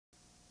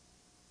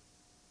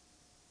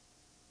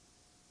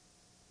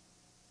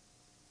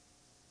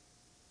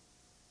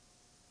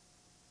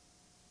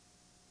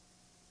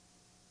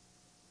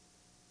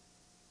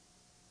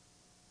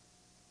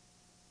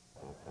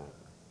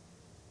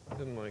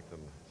didn't like them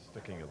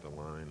sticking at the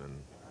line and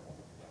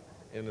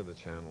into the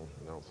channel,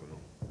 Nelson.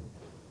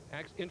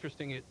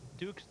 Interesting,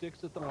 Duke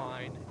sticks at the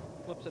line,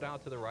 flips it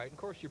out to the right. Of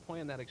course, you're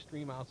playing that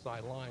extreme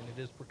outside line. It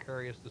is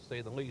precarious, to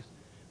say the least.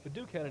 But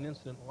Duke had an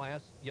incident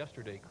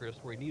yesterday, Chris,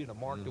 where he needed a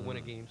mark to win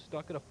a game,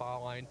 stuck at a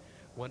foul line,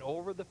 went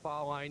over the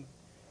foul line,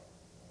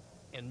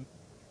 and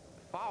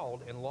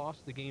fouled and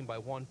lost the game by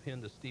 1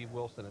 pin to Steve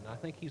Wilson. And I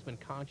think he's been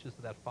conscious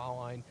of that foul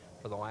line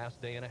for the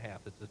last day and a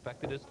half. It's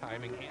affected his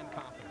timing and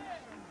confidence.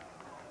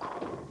 Yeah,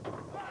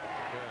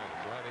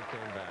 glad he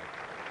came back.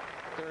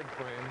 Third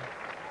frame.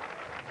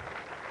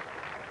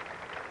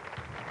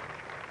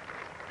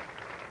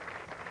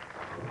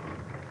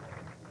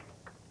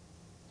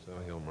 So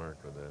he'll mark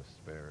with a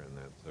spare in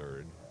that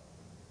third.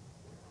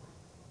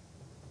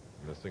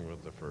 Missing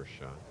with the first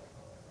shot.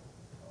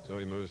 So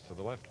he moves to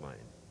the left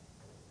lane.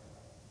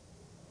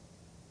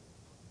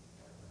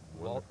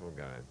 Wonderful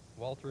guy.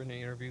 Walter in the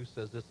interview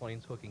says this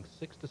lane's hooking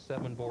 6 to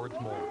 7 boards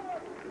more.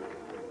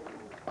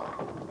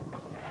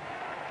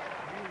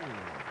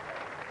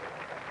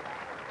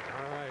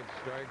 All right,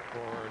 strike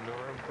for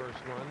Norm.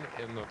 First one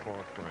in the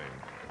fourth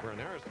frame. We're in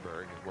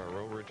Harrisburg, where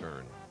we'll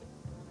return.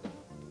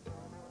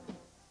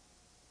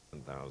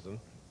 1,000.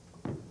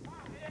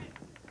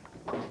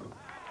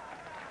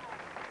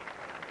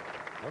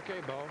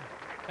 Okay, Bo.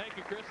 Thank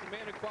you, Chris. The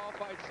man who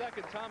qualified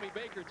second, Tommy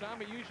Baker.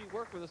 Tommy usually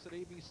worked with us at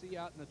ABC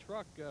out in the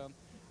truck.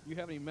 You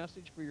have any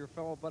message for your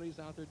fellow buddies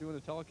out there doing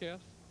the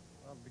telecast?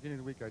 Well, beginning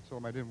of the week, I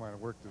told them I didn't want to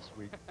work this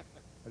week.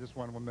 I just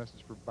wanted one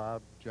message for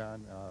Bob,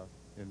 John,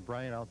 and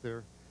Brian out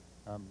there.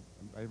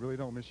 I really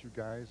don't miss you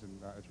guys,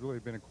 and it's really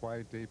been a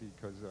quiet day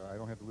because I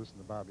don't have to listen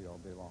to Bobby all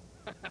day long.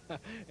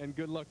 And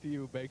good luck to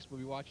you, Bakes. We'll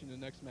be watching the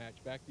next match.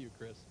 Back to you,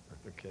 Chris.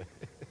 Okay.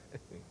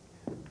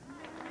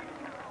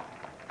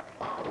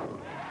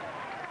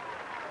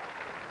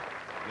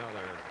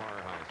 Another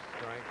powerhouse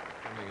strike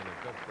coming in the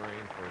fifth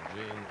frame for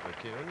Eugene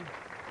McCune.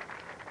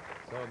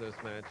 So this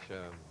match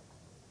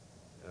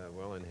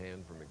well in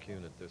hand for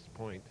McCune at this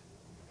point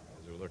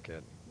as we look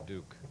at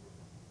Duke,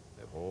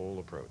 that whole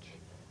approach.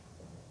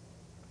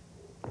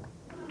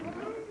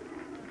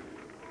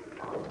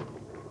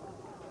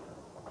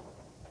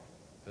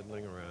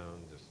 Fiddling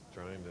around, just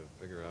trying to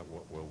figure out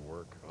what will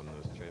work on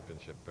this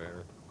championship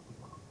pair.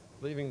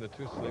 Leaving the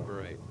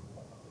two-sleeper 8.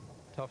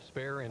 Tough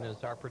spare, and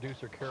as our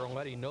producer Carol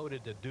Letty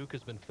noted, that Duke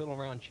has been fiddling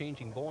around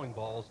changing bowling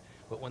balls,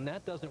 but when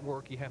that doesn't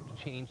work, you have to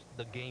change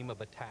the game of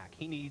attack.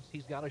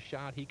 He's got a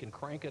shot, he can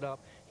crank it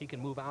up, he can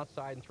move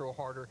outside and throw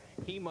harder.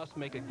 He must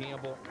make a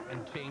gamble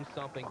and change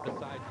something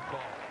besides the ball.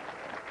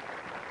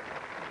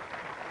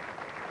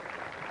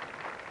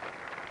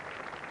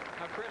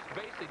 Now, Chris,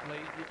 basically,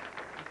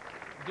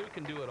 Duke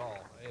can do it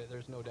all.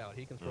 There's no doubt.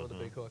 He can throw the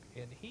big hook,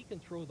 and he can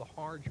throw the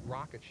hard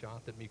rocket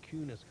shot that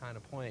McCune is kind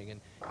of playing, and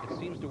it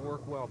seems to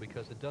work well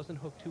because it doesn't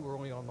hook too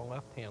early on the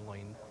left-hand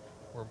lane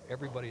where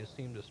everybody has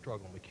seemed to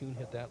struggle. McCune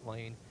hit that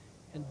lane,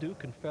 and Duke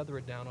can feather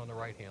it down on the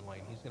right-hand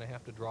lane. He's going to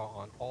have to draw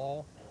on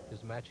all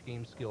his match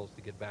game skills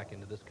to get back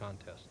into this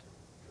contest.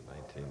 The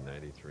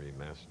 1993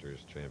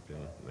 Masters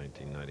champion,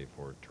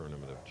 1994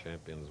 Tournament of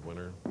Champions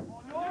winner.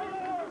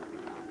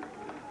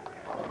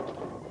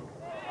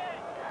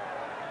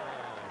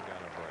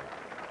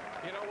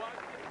 You know what?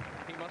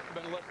 He must have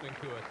been listening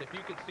to us. If you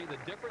could see the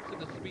difference in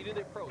the speed of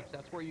the approach,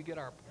 that's where you get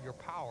your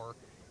power.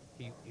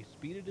 He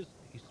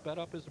sped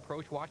up his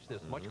approach. Watch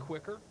this, much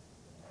quicker.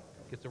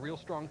 Gets a real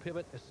strong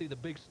pivot. I see the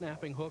big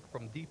snapping hook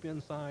from deep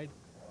inside.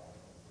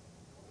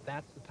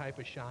 That's the type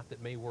of shot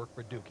that may work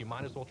for Duke. You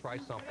might as well try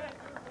something.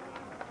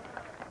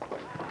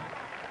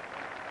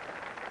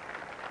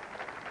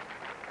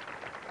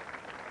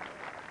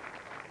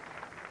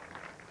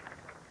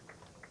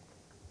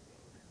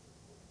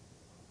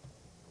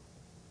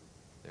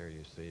 There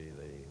you see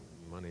the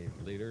money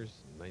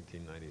leaders,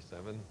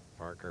 1997.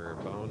 Parker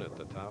Bone at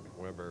the top,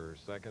 Weber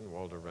second,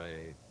 Walter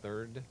Ray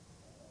third,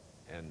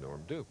 and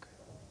Norm Duke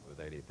with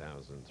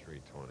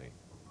 80,320.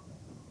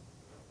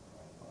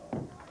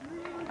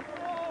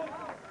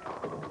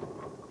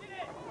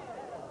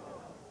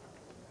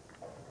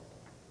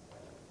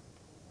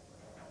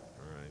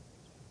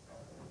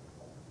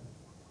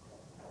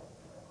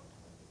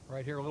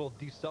 Right here, a little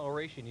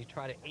deceleration. You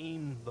try to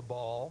aim the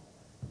ball,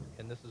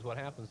 and this is what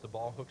happens. The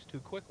ball hooks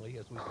too quickly.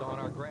 As we saw in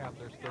our graph,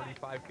 there's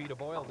 35 feet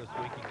of oil this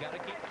week. You got to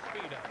keep the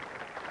speed up.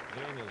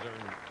 Gene has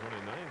earned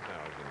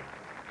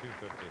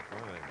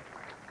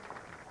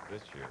 29,255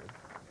 this year.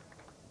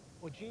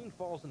 Well, Gene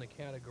falls in the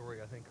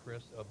category, I think,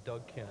 Chris, of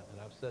Doug Kent.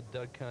 And I've said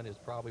Doug Kent is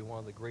probably one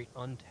of the great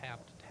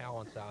untapped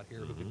talents out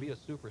here who could be a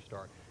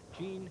superstar.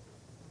 Gene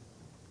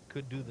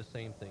could do the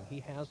same thing. He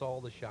has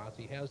all the shots.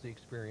 He has the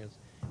experience.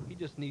 He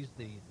just needs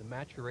the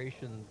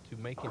maturation to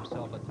make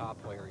himself a top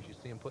player. As you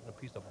see him putting a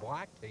piece of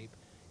black tape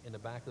in the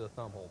back of the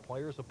thumb hole.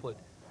 Players will put,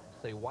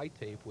 say, white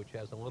tape, which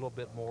has a little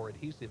bit more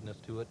adhesiveness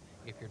to it.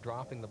 If you're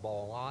dropping the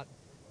ball a lot,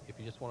 if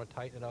you just want to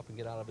tighten it up and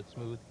get out of it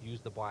smooth, use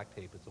the black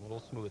tape. It's a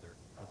little smoother.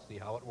 Let's see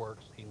how it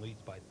works. He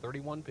leads by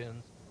 31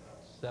 pins,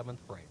 7th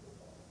frame.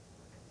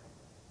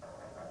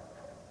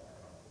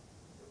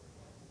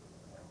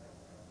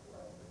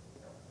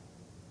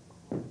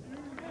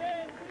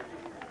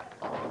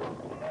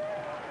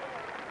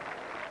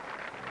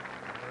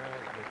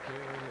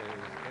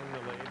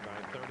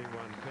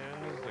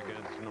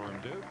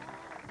 Duke.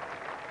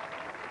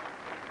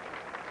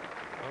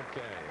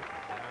 Okay,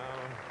 now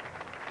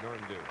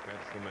Norm Duke.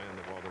 That's the man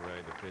that Walter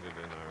Ray defeated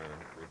in our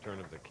return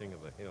of the King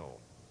of the Hill.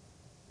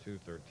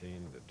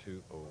 213 to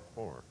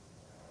 204.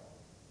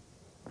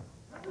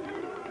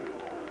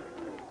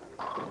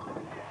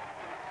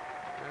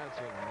 That's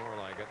more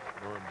like it.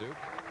 Norm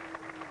Duke.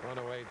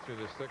 108 through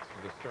the 6th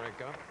for the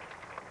strike up.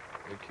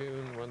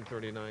 McCune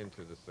 139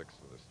 to the 6th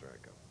for the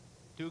strike up.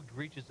 Duke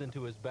reaches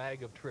into his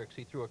bag of tricks.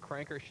 He threw a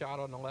cranker shot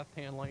on the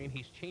left-hand lane.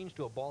 He's changed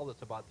to a ball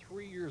that's about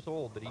 3 years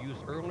old that he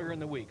used earlier in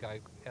the week. I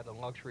had the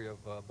luxury of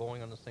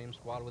bowling on the same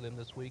squad with him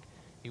this week.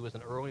 He was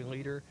an early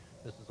leader.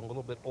 This is a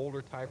little bit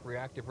older type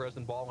reactive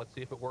resin ball. Let's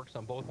see if it works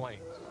on both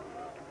lanes.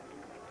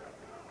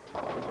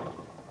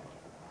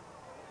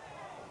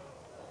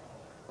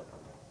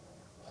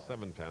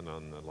 7-10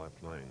 on the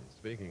left lane.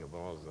 Speaking of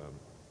balls,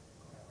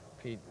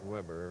 Pete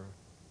Weber,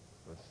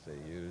 let's see,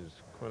 used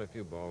quite a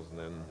few balls, and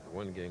then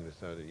one game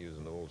decided to use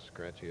an old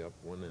scratchy up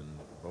one and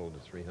bowled to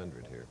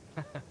 300 here.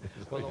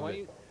 Well, the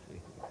lane,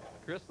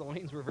 Chris, the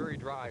lanes were very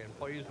dry, and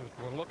players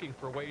were looking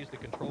for ways to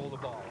control the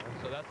ball, and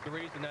so that's the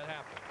reason that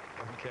happened.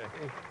 Okay.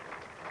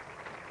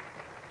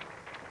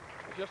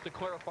 Just to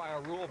clarify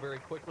a rule very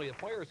quickly, the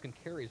players can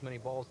carry as many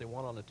balls they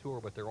want on the tour,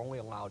 but they're only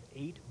allowed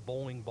 8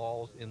 bowling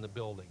balls in the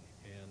building.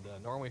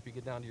 And normally if you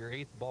get down to your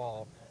 8th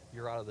ball,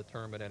 you're out of the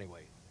tournament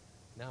anyway.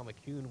 Now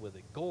McCune with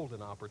a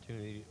golden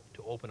opportunity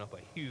to open up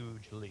a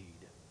huge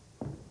lead.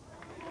 And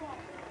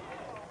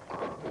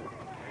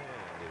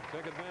he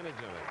took advantage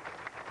of it.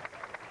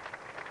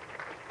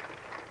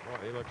 Boy,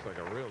 he looks like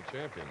a real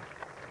champion.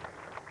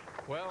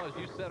 Well, as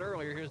you said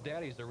earlier, his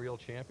daddy's a real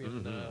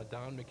champion.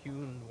 Don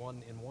McCune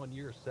won in 1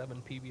 year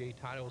 7 PBA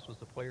titles, was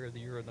the player of the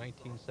year in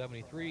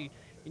 1973.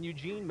 And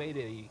Eugene made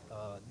a,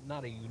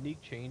 not a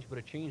unique change, but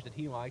a change that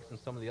he likes and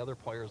some of the other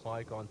players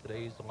like on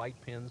today's light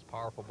pins,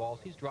 powerful balls.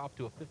 He's dropped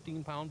to a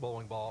 15-pound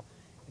bowling ball,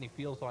 and he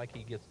feels like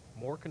he gets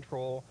more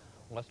control,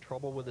 less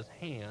trouble with his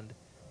hand,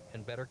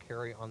 and better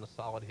carry on the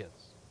solid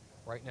hits.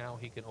 Right now,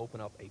 he can open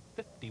up a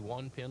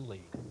 51-pin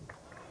lead.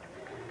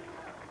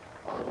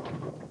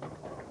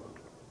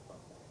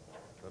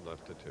 Good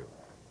left to 2.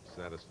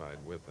 Satisfied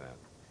with that.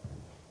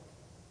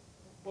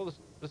 Well,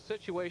 the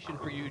situation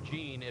for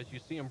Eugene, as you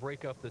see him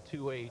break up the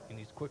 2-8, and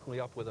he's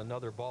quickly up with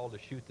another ball to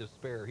shoot this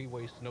spare, he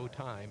wastes no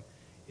time,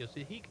 is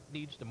that he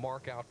needs to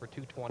mark out for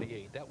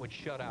 228. That would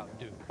shut out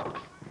Duke.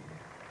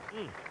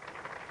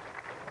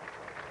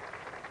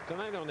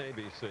 Tonight on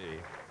ABC,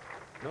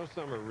 no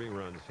summer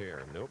reruns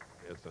here. Nope.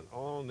 It's an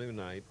all-new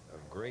night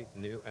of great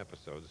new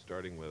episodes,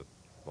 starting with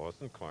Lois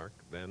and Clark,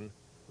 then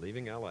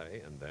Leaving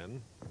L.A., and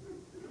then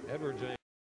Edward James.